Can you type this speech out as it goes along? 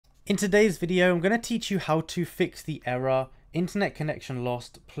In today's video, I'm going to teach you how to fix the error internet connection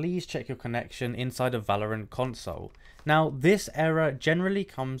lost, please check your connection inside of Valorant console. Now this error generally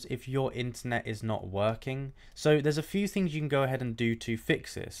comes if your internet is not working, so there's a few things you can go ahead and do to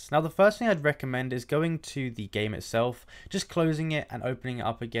fix this. Now the first thing I'd recommend is going to the game itself, just closing it and opening it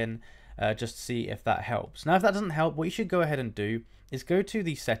up again, just to see if that helps. Now if that doesn't help, what you should go ahead and do is go to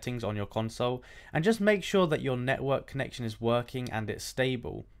the settings on your console and just make sure that your network connection is working and it's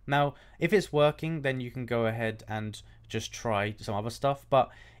stable. Now if it's working, then you can go ahead and just try some other stuff, but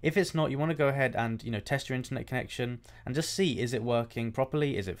if it's not, you want to go ahead and test your internet connection and just see, is it working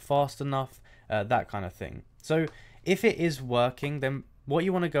properly, is it fast enough, that kind of thing. So if it is working, then what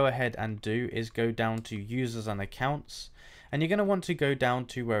you want to go ahead and do is go down to users and accounts, and you're going to want to go down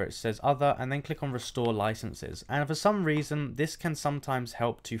to where it says other and then click on restore licenses. And for some reason this can sometimes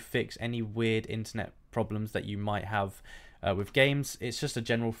help to fix any weird internet problems that you might have with games. It's just a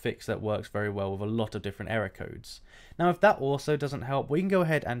general fix that works very well with a lot of different error codes. Now if that also doesn't help, what you can go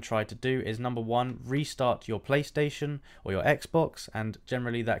ahead and try to do is, number one, restart your PlayStation or your Xbox, and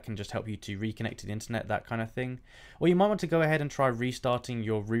generally that can just help you to reconnect to the internet, that kind of thing. Or you might want to go ahead and try restarting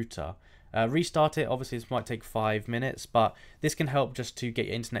your router. Restart it, obviously this might take 5 minutes, but this can help just to get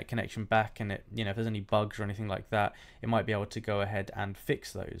your internet connection back, and if there's any bugs or anything like that, it might be able to go ahead and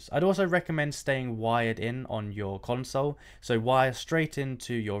fix those. I'd also recommend staying wired in on your console, so wire straight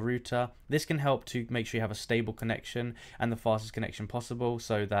into your router. This can help to make sure you have a stable connection and the fastest connection possible,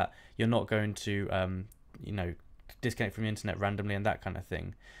 so that you're not going to disconnect from the internet randomly and that kind of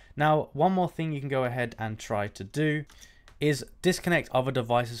thing. Now one more thing you can go ahead and try to do is disconnect other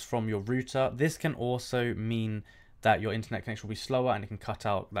devices from your router. This can also mean that your internet connection will be slower and it can cut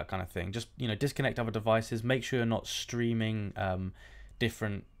out, that kind of thing. Just disconnect other devices. Make sure you're not streaming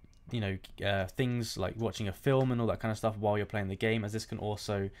different things like watching a film and all that kind of stuff while you're playing the game, as this can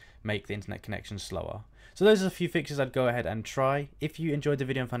also make the internet connection slower. So those are a few fixes I'd go ahead and try. If you enjoyed the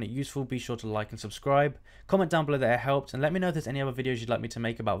video and found it useful, be sure to like and subscribe. Comment down below that it helped, and let me know if there's any other videos you'd like me to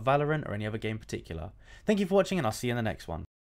make about Valorant or any other game in particular. Thank you for watching, and I'll see you in the next one.